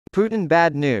Putin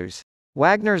Bad News.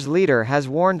 Wagner's leader has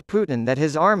warned Putin that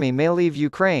his army may leave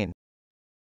Ukraine.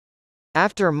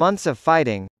 After months of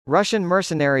fighting, Russian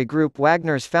mercenary group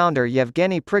Wagner's founder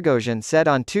Yevgeny Prigozhin said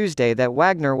on Tuesday that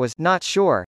Wagner was not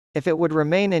sure if it would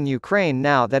remain in Ukraine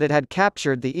now that it had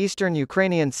captured the eastern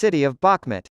Ukrainian city of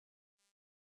Bakhmut.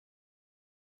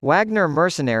 Wagner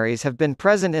mercenaries have been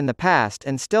present in the past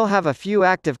and still have a few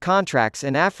active contracts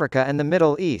in Africa and the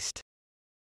Middle East.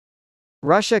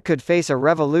 Russia could face a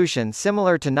revolution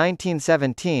similar to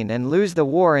 1917 and lose the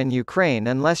war in Ukraine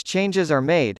unless changes are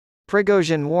made,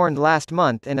 Prigozhin warned last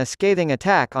month in a scathing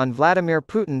attack on Vladimir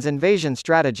Putin's invasion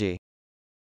strategy.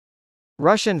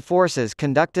 Russian forces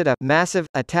conducted a massive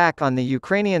attack on the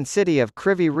Ukrainian city of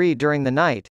Kryvyi Rih during the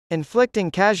night,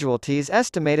 inflicting casualties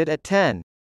estimated at 10.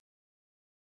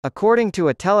 According to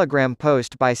a telegram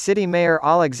post by city mayor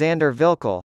Alexander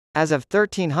Vilkel, as of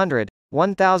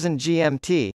 1000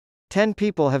 GMT, 10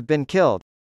 people have been killed.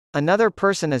 Another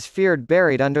person is feared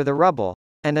buried under the rubble,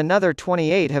 and another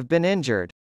 28 have been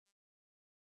injured.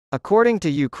 According to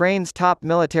Ukraine's top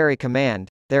military command,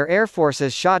 their air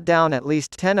forces shot down at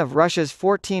least 10 of Russia's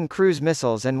 14 cruise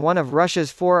missiles and one of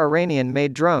Russia's 4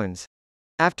 Iranian-made drones.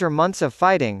 After months of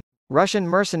fighting, Russian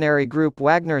mercenary group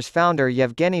Wagner's founder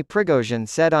Yevgeny Prigozhin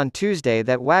said on Tuesday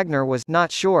that Wagner was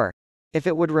not sure if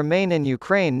it would remain in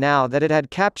Ukraine now that it had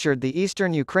captured the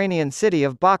eastern Ukrainian city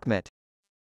of Bakhmut.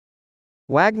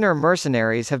 Wagner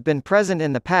mercenaries have been present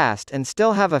in the past and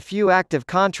still have a few active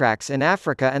contracts in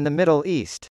Africa and the Middle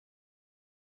East.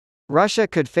 Russia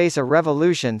could face a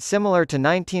revolution similar to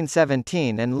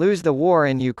 1917 and lose the war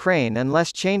in Ukraine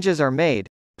unless changes are made,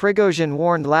 Prigozhin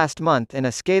warned last month in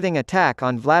a scathing attack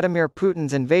on Vladimir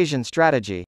Putin's invasion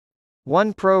strategy.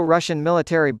 One pro-Russian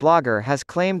military blogger has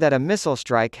claimed that a missile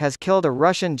strike has killed a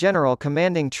Russian general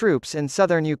commanding troops in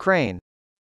southern Ukraine.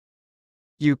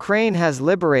 Ukraine has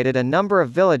liberated a number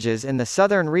of villages in the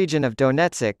southern region of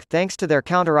Donetsk thanks to their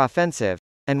counteroffensive,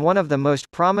 and one of the most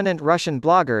prominent Russian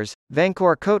bloggers,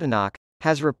 Vankor Kotinok,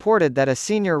 has reported that a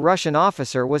senior Russian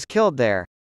officer was killed there.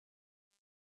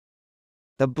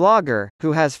 The blogger,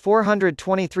 who has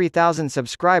 423,000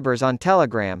 subscribers on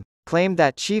Telegram, claimed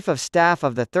that Chief of Staff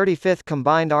of the 35th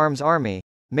Combined Arms Army,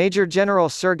 Major General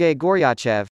Sergei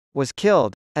Goryachev, was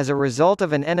killed as a result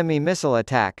of an enemy missile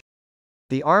attack.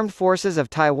 The Armed Forces of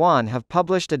Taiwan have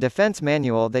published a defense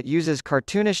manual that uses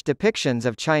cartoonish depictions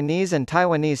of Chinese and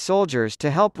Taiwanese soldiers to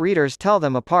help readers tell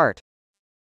them apart.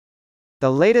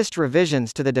 The latest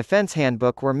revisions to the Defense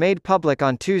Handbook were made public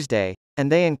on Tuesday,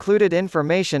 and they included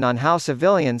information on how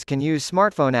civilians can use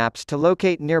smartphone apps to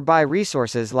locate nearby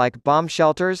resources like bomb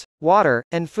shelters, water,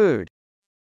 and food.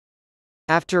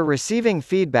 After receiving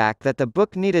feedback that the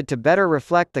book needed to better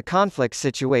reflect the conflict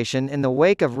situation in the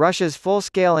wake of Russia's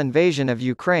full-scale invasion of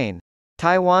Ukraine,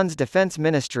 Taiwan's defense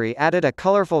ministry added a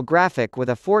colorful graphic with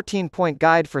a 14-point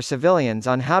guide for civilians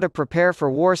on how to prepare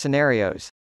for war scenarios,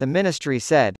 the ministry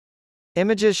said.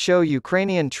 Images show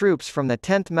Ukrainian troops from the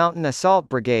 10th Mountain Assault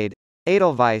Brigade,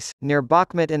 Edelweiss, near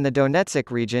Bakhmut in the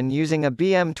Donetsk region using a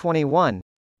BM-21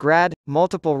 Grad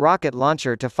multiple rocket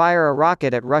launcher to fire a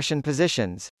rocket at Russian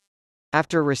positions.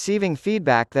 After receiving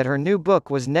feedback that her new book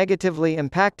was negatively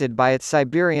impacted by its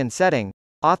Siberian setting,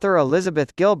 author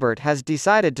Elizabeth Gilbert has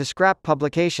decided to scrap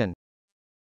publication.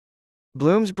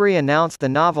 Bloomsbury announced the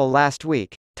novel last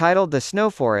week, titled The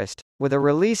Snow Forest, with a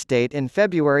release date in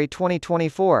February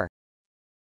 2024.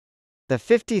 The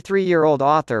 53-year-old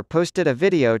author posted a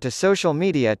video to social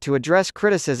media to address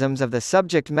criticisms of the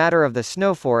subject matter of the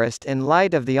snow forest in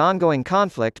light of the ongoing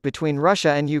conflict between Russia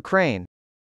and Ukraine.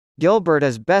 Gilbert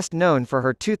is best known for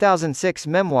her 2006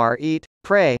 memoir Eat,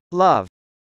 Pray, Love.